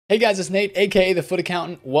Hey guys, it's Nate, aka The Foot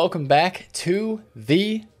Accountant. Welcome back to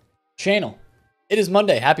the channel. It is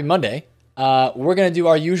Monday. Happy Monday. We're going to do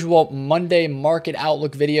our usual Monday market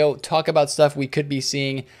outlook video, talk about stuff we could be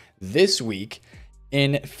seeing this week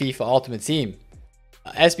in FIFA Ultimate Team.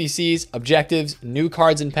 SBCs, objectives, new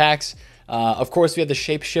cards and packs. Of course, we have the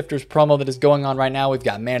Shapeshifters promo that is going on right now. We've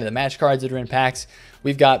got man of the match cards that are in packs.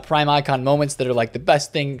 We've got prime icon moments that are like the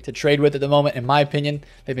best thing to trade with at the moment, in my opinion.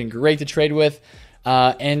 They've been great to trade with.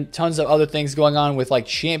 And tons of other things going on with like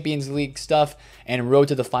Champions League stuff and road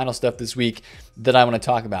to the final stuff this week that I want to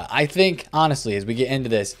talk about. I think, honestly, as we get into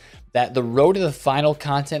this, that the road to the final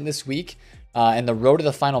content this week and the road to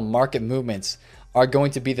the final market movements are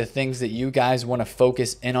going to be the things that you guys want to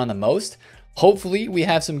focus in on the most. Hopefully, we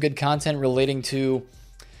have some good content relating to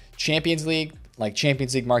Champions League, like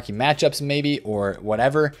Champions League marquee matchups maybe, or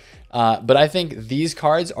whatever. But I think these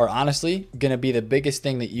cards are honestly going to be the biggest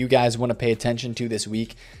thing that you guys want to pay attention to this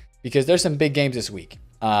week, because there's some big games this week.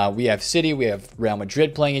 We have City, we have Real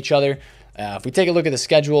Madrid playing each other. If we take a look at the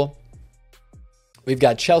schedule, we've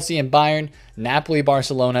got Chelsea and Bayern, Napoli,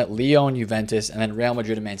 Barcelona, Lyon, Juventus, and then Real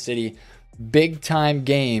Madrid and Man City. Big time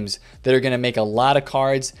games that are going to make a lot of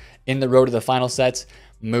cards in the road to the final sets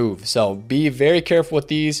move. So be very careful with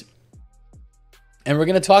these. And we're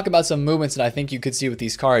going to talk about some movements that I think you could see with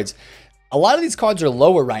these cards. A lot of these cards are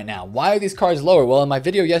lower right now. Why are these cards lower? Well, in my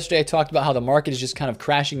video yesterday, I talked about how the market is just kind of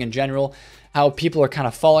crashing in general, how people are kind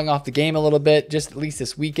of falling off the game a little bit, just at least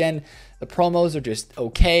this weekend. The promos are just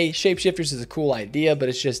okay. Shapeshifters is a cool idea, but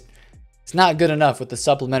it's not good enough with the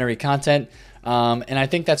supplementary content. And I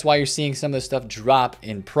think that's why you're seeing some of this stuff drop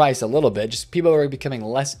in price a little bit. Just people are becoming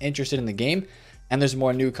less interested in the game, and there's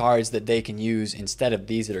more new cards that they can use instead of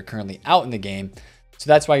these that are currently out in the game. So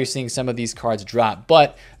that's why you're seeing some of these cards drop.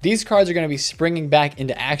 But these cards are going to be springing back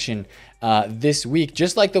into action this week,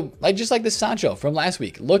 just like the Sancho from last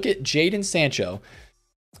week. Look at Jadon Sancho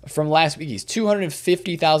from last week. He's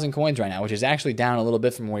 250,000 coins right now, which is actually down a little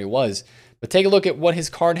bit from where he was. But take a look at what his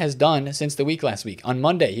card has done since the week last week. On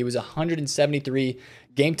Monday, he was 173.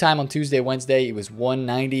 Game time on Tuesday, Wednesday, he was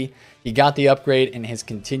 190. He got the upgrade and has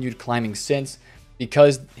continued climbing since,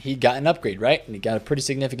 because he got an upgrade, right? And he got a pretty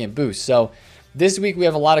significant boost. So this week, we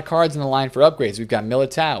have a lot of cards in the line for upgrades. We've got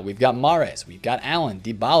Militao, we've got Mahrez, we've got Allen,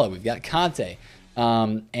 Dybala, we've got Conte,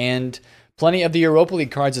 and plenty of the Europa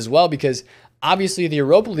League cards as well, because obviously the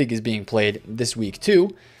Europa League is being played this week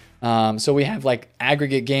too. So we have like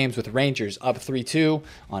aggregate games with Rangers up 3-2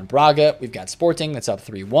 on Braga. We've got Sporting that's up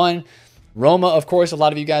 3-1. Roma, of course, a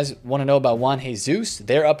lot of you guys want to know about Juan Jesus.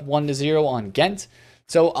 They're up 1-0 on Ghent.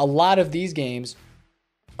 So a lot of these games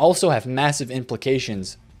also have massive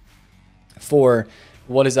implications for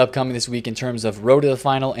what is upcoming this week in terms of road to the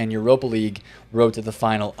final and Europa League road to the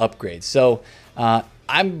final upgrades. So I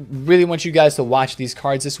really want you guys to watch these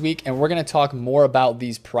cards this week, and we're going to talk more about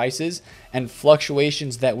these prices and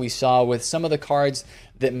fluctuations that we saw with some of the cards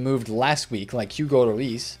that moved last week, like Hugo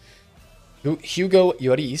Lloris.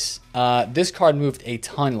 This card moved a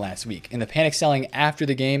ton last week. In the panic selling after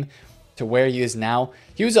the game to where he is now,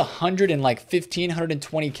 he was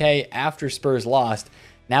 120K after Spurs lost.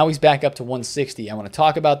 Now he's back up to 160. I want to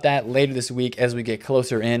talk about that later this week as we get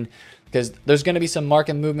closer in, because there's going to be some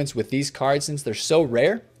market movements with these cards since they're so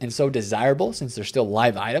rare and so desirable, since they're still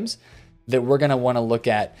live items, that we're going to want to look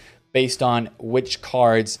at based on which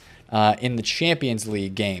cards in the Champions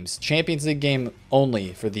League games. Champions League game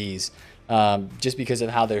only for these, just because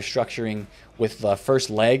of how they're structuring with the first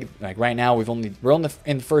leg. Like right now, we're only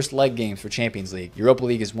in the first leg games for Champions League. Europa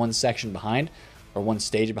League is one section behind, or one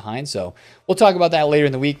stage behind. So we'll talk about that later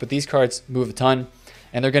in the week, but these cards move a ton,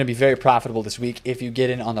 and they're going to be very profitable this week if you get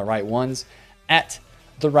in on the right ones at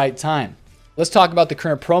the right time. Let's talk about the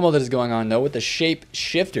current promo that is going on, though, with the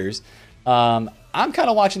Shapeshifters. I'm kind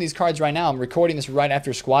of watching these cards right now. I'm recording this right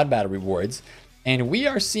after Squad Battle Rewards, and we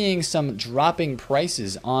are seeing some dropping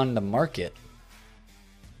prices on the market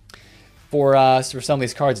for some of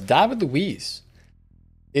these cards. David Luiz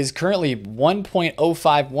is currently 1.05,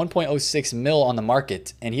 1.06 mil on the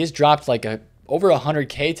market, and he has dropped like over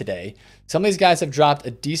 100K today. Some of these guys have dropped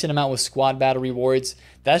a decent amount with Squad Battle Rewards.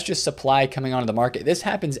 That's just supply coming onto the market. This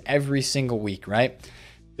happens every single week, right?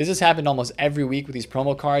 This has happened almost every week with these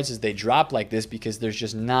promo cards, as they drop like this, because there's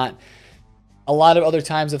just not a lot of other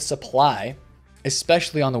times of supply,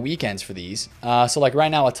 especially on the weekends for these. So like right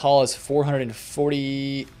now, Atal is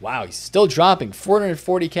 440. Wow, he's still dropping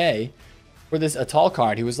 440K. For this Atal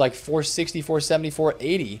card. He was like 460, 470,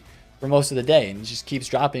 480 for most of the day, and it just keeps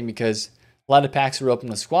dropping because a lot of packs are open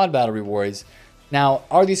with Squad Battle Rewards. Now,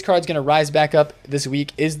 are these cards going to rise back up this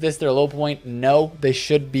week? Is this their low point? No, they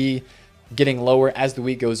should be getting lower as the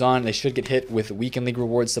week goes on. They should get hit with Weekend League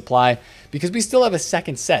rewards supply because we still have a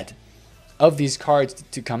second set of these cards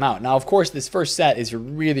to come out. Now, of course, this first set is a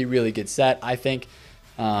really, really good set, I think.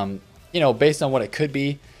 You know, based on what it could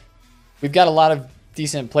be. We've got a lot of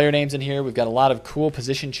decent player names in here. We've got a lot of cool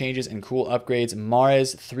position changes and cool upgrades.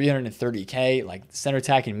 Mahrez, 330k, like center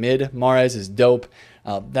attacking mid. Mahrez is dope.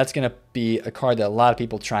 That's going to be a card that a lot of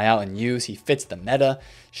people try out and use. He fits the meta.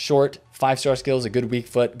 Short, 5-star skills, a good weak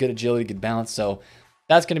foot, good agility, good balance. So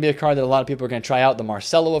that's going to be a card that a lot of people are going to try out. The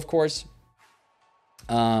Marcelo, of course.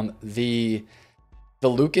 The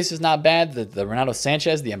Lucas is not bad. The Ronaldo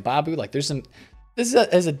Sanchez, the Mbabu. Like there's some... This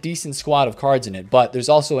is a decent squad of cards in it, but there's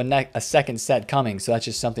also a second set coming, so that's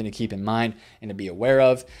just something to keep in mind and to be aware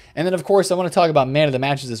of. And then, of course, I want to talk about man of the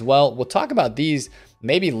matches as well. We'll talk about these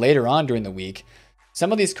maybe later on during the week.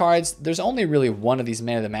 Some of these cards, there's only really one of these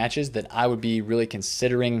man of the matches that I would be really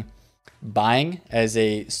considering buying as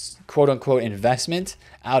a quote-unquote investment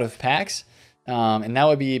out of packs, and that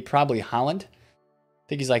would be probably Haaland. I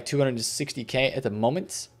think he's like 260k at the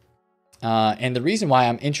moment. And the reason why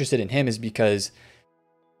I'm interested in him is because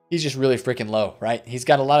he's just really freaking low, right? He's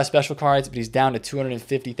got a lot of special cards, but he's down to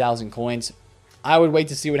 250,000 coins. I would wait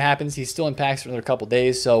to see what happens. He's still in packs for another couple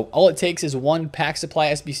days. So all it takes is one pack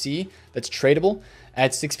supply SBC that's tradable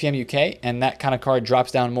at 6 p.m. UK. And that kind of card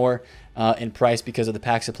drops down more in price because of the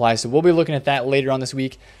pack supply. So we'll be looking at that later on this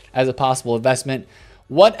week as a possible investment.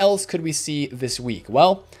 What else could we see this week?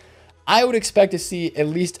 Well, I would expect to see at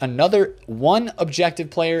least another one objective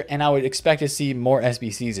player, and I would expect to see more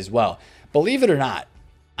SBCs as well. Believe it or not,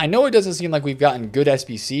 I know it doesn't seem like we've gotten good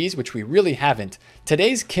SBCs, which we really haven't.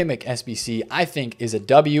 Today's Kimmich SBC, I think, is a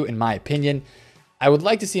W in my opinion. I would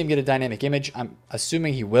like to see him get a dynamic image. I'm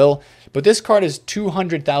assuming he will, but this card is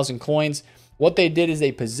 200,000 coins. What they did is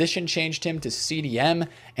they position changed him to CDM,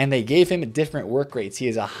 and they gave him different work rates. He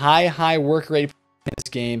has a high work rate in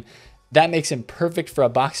this game. That makes him perfect for a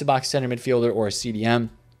box-to-box center midfielder or a CDM,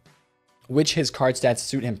 which his card stats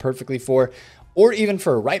suit him perfectly for, or even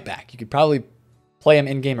for a right back. You could probably play him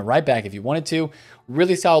in-game at right back if you wanted to.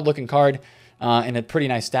 Really solid looking card and a pretty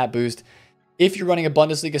nice stat boost. If you're running a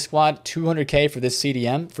Bundesliga squad, 200k for this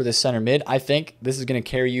CDM, for this center mid, I think this is going to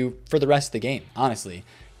carry you for the rest of the game, honestly.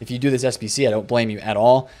 If you do this SBC, I don't blame you at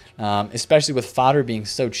all, especially with fodder being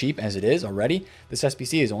so cheap as it is already. This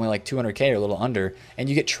SBC is only like 200k or a little under, and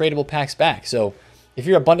you get tradable packs back. So if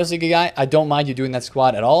you're a Bundesliga guy, I don't mind you doing that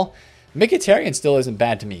squad at all. Mkhitaryan still isn't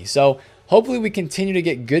bad to me. So hopefully we continue to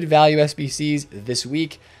get good value SBCs this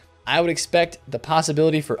week. I would expect the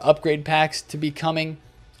possibility for upgrade packs to be coming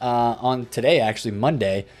on today, actually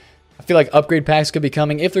Monday. I feel like upgrade packs could be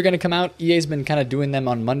coming. If they're going to come out, EA's been kind of doing them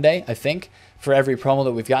on Monday, I think, for every promo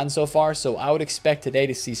that we've gotten so far. So I would expect today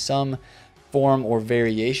to see some form or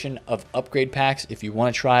variation of upgrade packs if you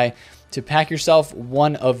want to try to pack yourself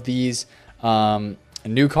one of these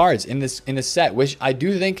new cards in this set, which I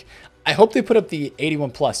do think, I hope they put up the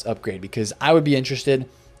 81 plus upgrade, because I would be interested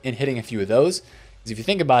in hitting a few of those. Because if you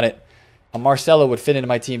think about it, a Marcelo would fit into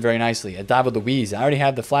my team very nicely. A David Luiz, I already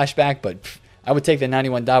have the flashback, but I would take the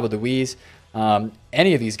 91 David Luiz.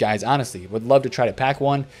 Any of these guys, honestly, would love to try to pack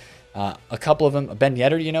one. A couple of them, a Ben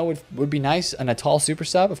Yedder, you know, would be nice. A Natal Super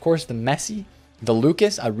Sub, of course, the Messi, the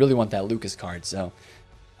Lucas. I really want that Lucas card. So,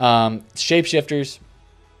 Shapeshifters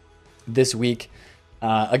this week.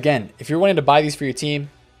 Again, if you're wanting to buy these for your team,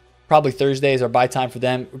 probably Thursday is our buy time for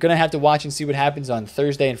them. We're going to have to watch and see what happens on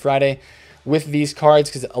Thursday and Friday with these cards,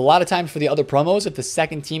 because a lot of times for the other promos, if the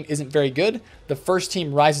second team isn't very good, the first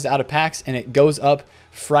team rises out of packs and it goes up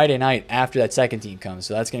Friday night after that second team comes.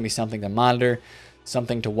 So that's going to be something to monitor,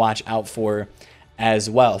 something to watch out for as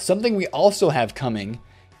well. Something we also have coming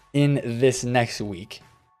in this next week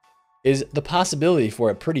is the possibility for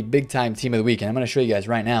a pretty big time team of the week. And I'm going to show you guys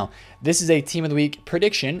right now. This is a team of the week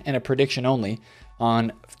prediction, and a prediction only,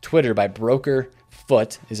 on Twitter by Broker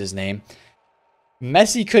Foot is his name.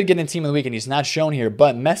 Messi could get in team of the week, and he's not shown here,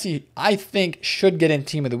 but Messi, I think, should get in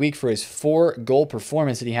team of the week for his 4-goal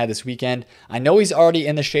performance that he had this weekend. I know he's already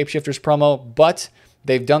in the Shapeshifters promo, but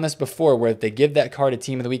they've done this before, where if they give that card a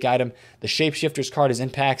team of the week item, the Shapeshifters card is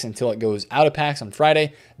in packs until it goes out of packs on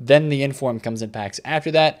Friday. Then the Inform comes in packs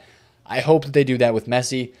after that. I hope that they do that with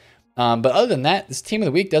Messi. But other than that, this team of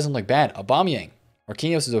the week doesn't look bad. Aubameyang,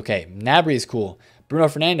 Marquinhos is okay. Gnabry is cool. Bruno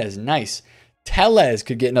Fernandes, nice. Tellez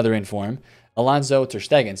could get another Inform. Alonso, Ter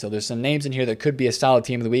Stegen. So there's some names in here that could be a solid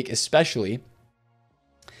team of the week, especially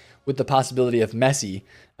with the possibility of Messi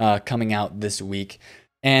coming out this week.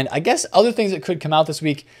 And I guess other things that could come out this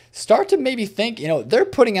week, start to maybe think, you know, they're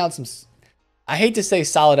putting out some, I hate to say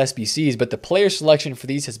solid SBCs, but the player selection for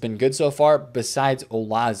these has been good so far, besides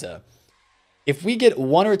Olaza. If we get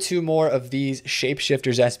one or two more of these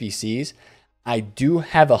Shapeshifters SBCs, I do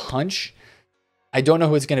have a hunch. I don't know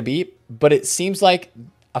who it's going to be, but it seems like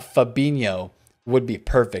a Fabinho would be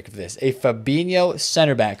perfect for this. A Fabinho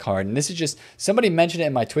center back card. And this is just, somebody mentioned it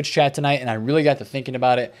in my Twitch chat tonight, and I really got to thinking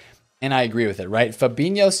about it, and I agree with it, right?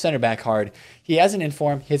 Fabinho center back card. He has an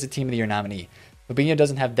inform. He has a Team of the Year nominee. Fabinho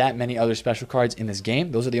doesn't have that many other special cards in this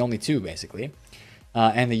game. Those are the only two, basically,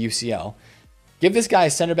 and the UCL. Give this guy a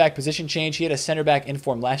center back position change. He had a center back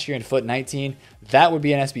inform last year in foot 19. That would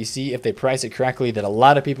be an SBC if they price it correctly that a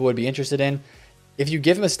lot of people would be interested in. If you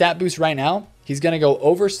give him a stat boost right now, he's going to go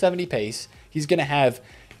over 70 pace. He's going to have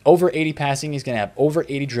over 80 passing. He's going to have over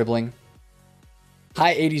 80 dribbling,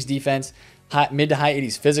 high 80s defense, mid to high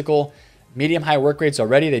 80s physical, medium high work rates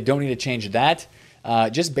already. They don't need to change that.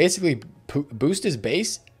 Just basically boost his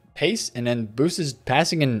base pace and then boost his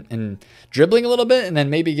passing and dribbling a little bit, and then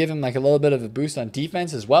maybe give him like a little bit of a boost on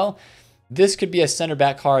defense as well. This could be a center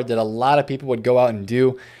back card that a lot of people would go out and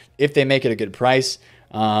do if they make it a good price.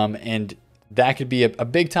 And that could be a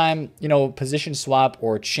big time, you know, position swap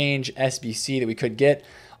or change SBC that we could get.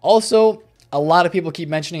 Also, a lot of people keep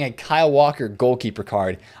mentioning a Kyle Walker goalkeeper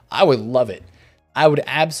card. I would love it. I would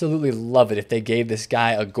absolutely love it if they gave this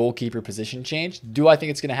guy a goalkeeper position change. Do I think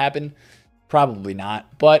it's going to happen? Probably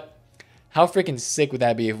not. But how freaking sick would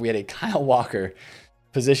that be if we had a Kyle Walker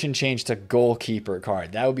position change to goalkeeper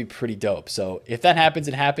card? That would be pretty dope. So if that happens,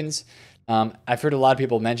 it happens. I've heard a lot of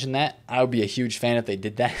people mention that. I would be a huge fan if they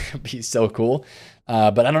did that. It would be so cool.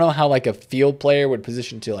 But I don't know how like a field player would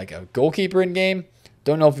position to like a goalkeeper in game.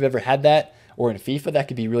 Don't know if we've ever had that, or in FIFA. That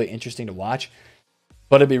could be really interesting to watch.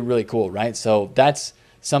 But it'd be really cool, right? So that's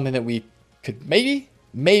something that we could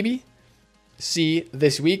maybe see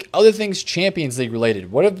this week. Other things Champions League related.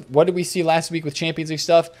 What did we see last week with Champions League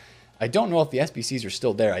stuff? I don't know if the SBCs are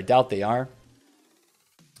still there. I doubt they are.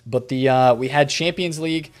 But we had Champions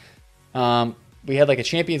League. We had like a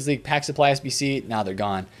Champions League pack supply SBC. Now they're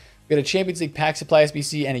gone. We had a Champions League pack supply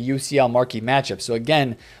SBC and a UCL marquee matchup. So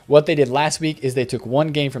again, what they did last week is they took one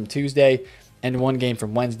game from Tuesday and one game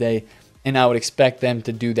from Wednesday, and I would expect them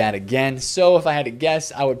to do that again. So if I had to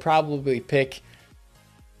guess, I would probably pick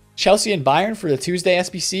Chelsea and Bayern for the Tuesday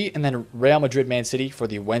SBC, and then Real Madrid Man City for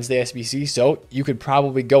the Wednesday SBC. So you could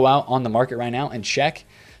probably go out on the market right now and check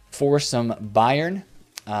for some Bayern.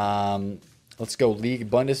 Let's go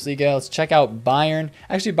League Bundesliga. Let's check out Bayern.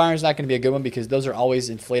 Actually, Bayern's not going to be a good one because those are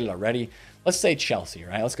always inflated already. Let's say Chelsea,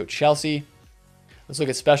 right? Let's go Chelsea. Let's look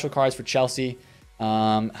at special cards for Chelsea.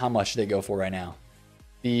 How much do they go for right now?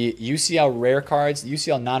 The UCL rare cards, the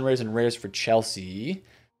UCL non-rares and rares for Chelsea.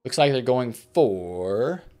 Looks like they're going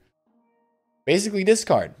for basically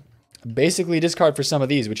discard. Basically discard for some of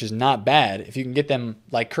these, which is not bad. If you can get them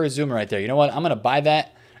like Kurt Zuma right there. You know what? I'm going to buy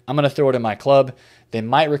that. I'm going to throw it in my club. They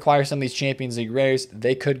might require some of these Champions League rares.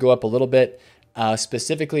 They could go up a little bit,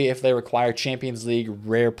 specifically if they require Champions League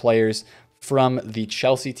rare players from the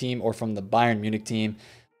Chelsea team or from the Bayern Munich team,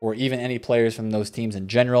 or even any players from those teams in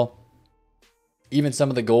general. Even some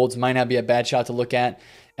of the golds might not be a bad shot to look at.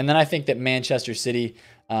 And then I think that Manchester City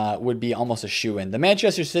would be almost a shoo-in. The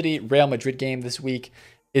Manchester City Real Madrid game this week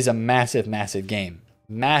is a massive, massive game.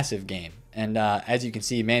 Massive game. And as you can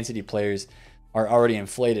see, Man City players are already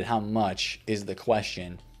inflated. How much is the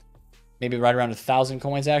question? Maybe right around 1,000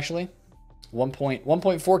 coins, actually.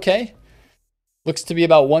 1.4K? Looks to be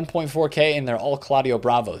about 1.4K, and they're all Claudio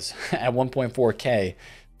Bravos at 1.4K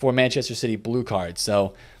for Manchester City blue cards.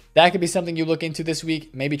 So that could be something you look into this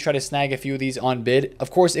week. Maybe try to snag a few of these on bid. Of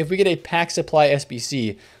course, if we get a pack supply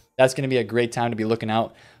SBC, that's going to be a great time to be looking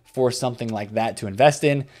out for something like that to invest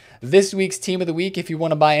in. This week's Team of the Week, if you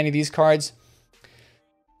want to buy any of these cards,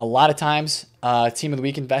 a lot of times, Team of the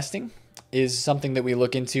Week investing is something that we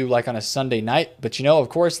look into like on a Sunday night. But, you know, of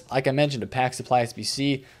course, like I mentioned, a pack supply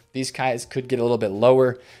SBC, these guys could get a little bit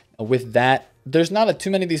lower with that. There's not too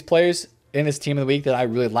many of these players in this Team of the Week that I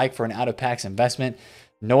really like for an out-of-packs investment.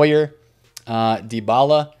 Neuer,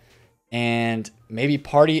 Dybala, and maybe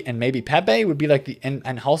Partey and maybe Pepe would be like the, and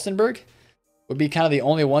Halstenberg would be kind of the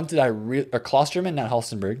only ones that I really, or Klosterman, not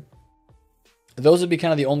Halstenberg. Those would be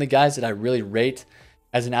kind of the only guys that I really rate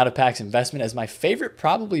as an out-of-packs investment, as my favorite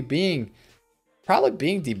probably being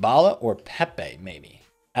Dybala or Pepe, maybe,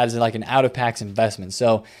 as like an out-of-packs investment.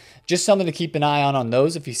 So just something to keep an eye on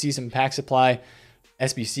those. If you see some pack supply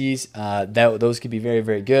SBCs, those could be very,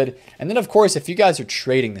 very good. And then, of course, if you guys are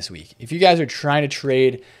trading this week, if you guys are trying to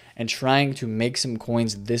trade and trying to make some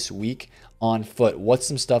coins this week on foot, what's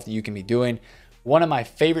some stuff that you can be doing? One of my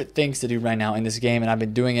favorite things to do right now in this game, and I've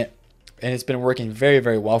been doing it, and it's been working very,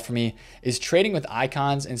 very well for me, is trading with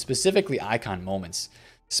icons, and specifically icon moments.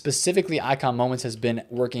 specifically icon moments has been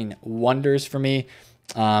working wonders for me.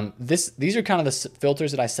 These are kind of the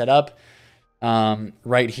filters that I set up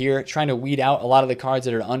right here, trying to weed out a lot of the cards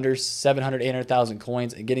that are under 700, 800,000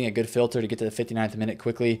 coins and getting a good filter to get to the 59th minute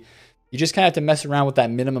quickly. You just kind of have to mess around with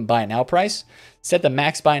that minimum buy now price. Set the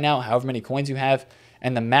max buy now, however many coins you have,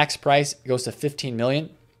 and the max price goes to 15 million.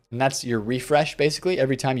 And that's your refresh, basically.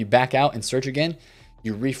 Every time you back out and search again,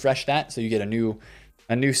 you refresh that, so you get a new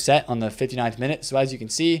set on the 59th minute. So as you can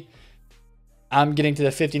see, I'm getting to the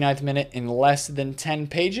 59th minute in less than 10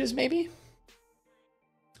 pages, maybe.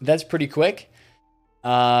 That's pretty quick.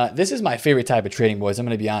 This is my favorite type of trading, boys. I'm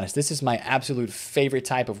going to be honest. This is my absolute favorite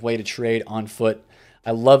type of way to trade on foot.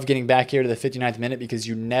 I love getting back here to the 59th minute because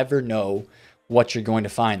you never know what you're going to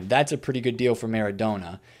find. That's a pretty good deal for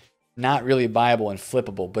Maradona. Not really viable and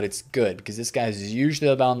flippable, but it's good because this guy's usually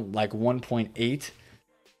about like 1.8.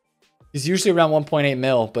 He's usually around 1.8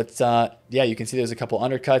 mil, but yeah, you can see there's a couple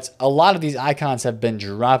undercuts. A lot of these icons have been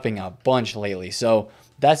dropping a bunch lately, so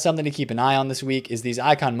that's something to keep an eye on this week is these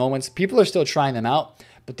icon moments. People are still trying them out,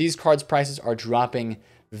 but these cards prices are dropping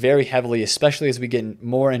very heavily, especially as we get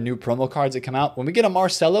more and new promo cards that come out. When we get a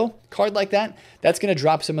Marcelo card like that, that's going to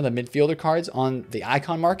drop some of the midfielder cards on the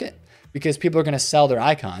icon market because people are going to sell their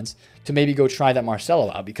icons to maybe go try that Marcelo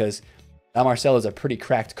out because that Marcelo is a pretty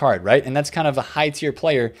cracked card, right? And that's kind of a high tier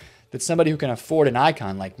player that somebody who can afford an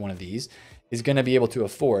icon like one of these is going to be able to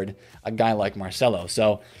afford a guy like Marcelo.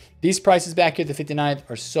 So these prices back here at the 59th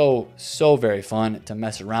are so very fun to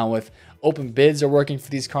mess around with. Open bids are working for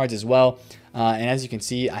these cards as well. And as you can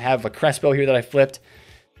see, I have a Crespo here that I flipped.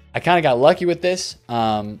 I kind of got lucky with this.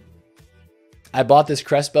 I bought this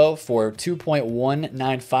Crespo for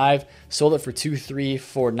 2.195, sold it for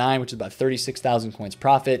 2.349, which is about 36,000 coins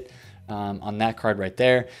profit on that card right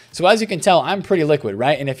there. So as you can tell, I'm pretty liquid,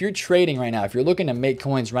 right? And if you're trading right now, if you're looking to make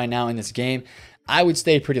coins right now in this game, I would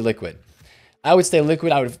stay pretty liquid. I would stay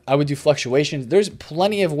liquid. I would do fluctuations. There's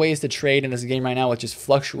plenty of ways to trade in this game right now with just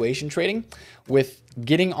fluctuation trading, with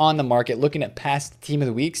getting on the market, looking at past team of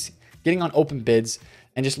the weeks, getting on open bids,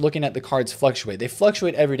 and just looking at the cards fluctuate. They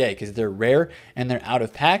fluctuate every day because they're rare and they're out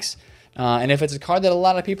of packs. And if it's a card that a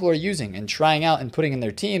lot of people are using and trying out and putting in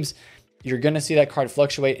their teams, you're going to see that card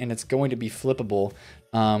fluctuate and it's going to be flippable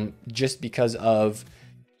just because of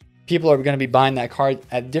people are going to be buying that card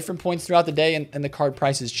at different points throughout the day, and the card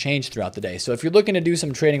prices change throughout the day. So if you're looking to do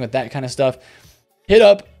some trading with that kind of stuff, hit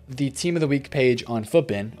up the Team of the Week page on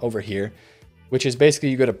FootBin over here, which is basically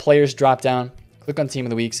you go to Players drop down, click on Team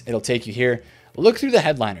of the Weeks, it'll take you here. Look through the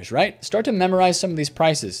headliners, right? Start to memorize some of these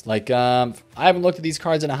prices. Like I haven't looked at these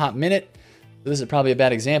cards in a hot minute. This is probably a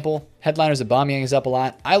bad example. Headliners, Aubameyang is up a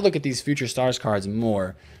lot. I look at these Future Stars cards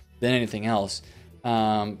more than anything else.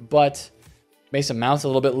 But Mason Mount's a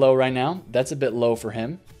little bit low right now. That's a bit low for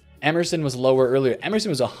him. Emerson was lower earlier. Emerson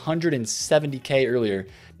was 170K earlier.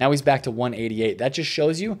 Now he's back to 188. That just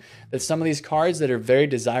shows you that some of these cards that are very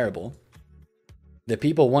desirable, that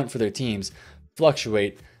people want for their teams,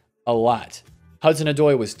 fluctuate a lot.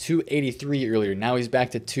 Hudson-Odoi was 283 earlier. Now he's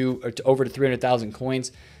back to over to 300,000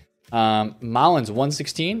 coins. Mullins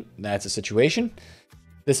 116. That's a situation.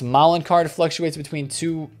 This Mullen card fluctuates between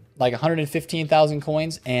like 115,000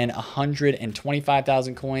 coins and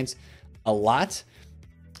 125,000 coins a lot.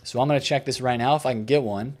 So I'm going to check this right now if I can get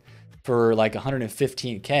one for like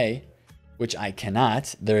 115K, which I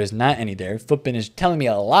cannot. There is not any there. FootBin is telling me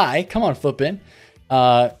a lie. Come on, FootBin.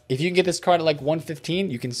 If you can get this card at like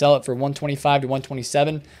 115, you can sell it for 125 to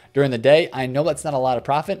 127 during the day. I know that's not a lot of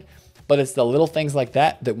profit, but it's the little things like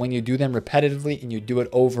that when you do them repetitively and you do it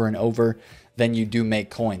over and over, then you do make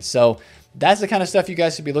coins. So that's the kind of stuff you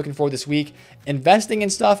guys should be looking for this week. Investing in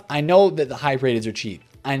stuff, I know that the high rateds are cheap.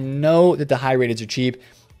 I know that the high rateds are cheap.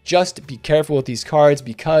 Just be careful with these cards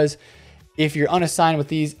because if you're unassigned with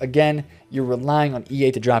these, again, you're relying on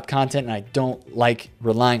EA to drop content, and I don't like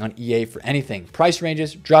relying on EA for anything. Price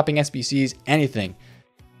ranges, dropping SBCs, anything.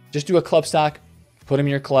 Just do a club stock, put them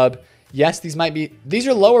in your club. Yes, these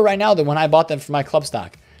are lower right now than when I bought them for my club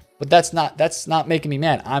stock, but that's not making me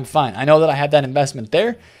mad. I'm fine. I know that I had that investment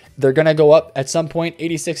there. They're going to go up at some point.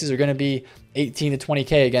 86s are going to be 18 to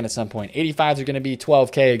 20K again at some point. 85s are going to be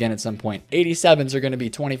 12K again at some point. 87s are going to be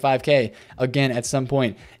 25K again at some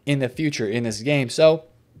point in the future in this game. So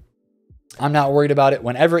I'm not worried about it.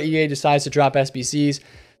 Whenever EA decides to drop SBCs,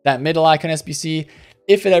 that middle icon SBC,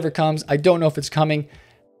 if it ever comes, I don't know if it's coming.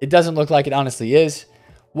 It doesn't look like it honestly is.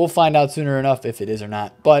 We'll find out sooner enough if it is or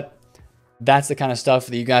not. But that's the kind of stuff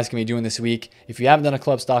that you guys can be doing this week. If you haven't done a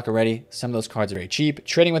club stock already, some of those cards are very cheap.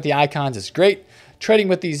 Trading with the icons is great. Trading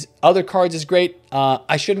with these other cards is great.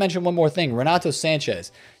 I should mention one more thing. Renato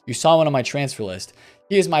Sanchez. You saw one on my transfer list.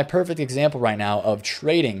 he is my perfect example right now of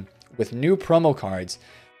trading with new promo cards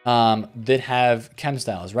that have chem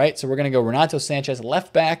styles, right? So we're going to go Renato Sanchez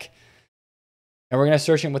left back, and we're going to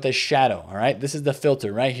search him with a shadow, all right? This is the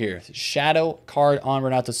filter right here. Shadow card on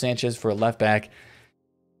Renato Sanchez for a left back.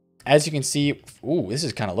 As you can see, ooh, this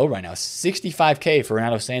is kind of low right now. 65K for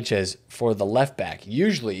Renato Sanchez for the left back.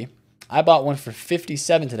 Usually, I bought one for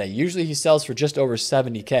 57 today. Usually he sells for just over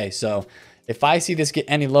 70K. So if I see this get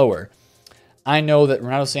any lower, I know that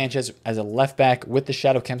Renato Sanchez as a left back with the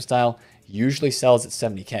shadow chem style usually sells at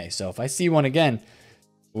 70K. So if I see one again,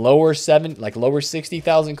 lower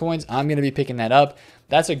 60,000 coins, I'm going to be picking that up.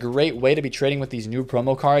 That's a great way to be trading with these new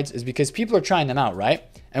promo cards, is because people are trying them out, right?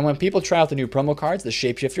 And when people try out the new promo cards, the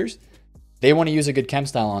Shapeshifters, they want to use a good chem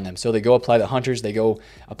style on them. So they go apply the hunters, they go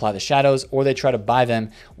apply the shadows, or they try to buy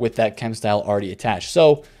them with that chem style already attached.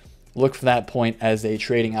 So look for that point as a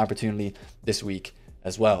trading opportunity this week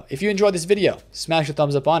as well. If you enjoyed this video, smash a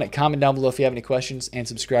thumbs up on it, comment down below if you have any questions, and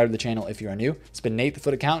subscribe to the channel if you are new. It's been Nate, the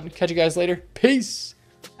Foot Accountant. Catch you guys later. Peace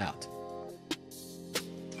out.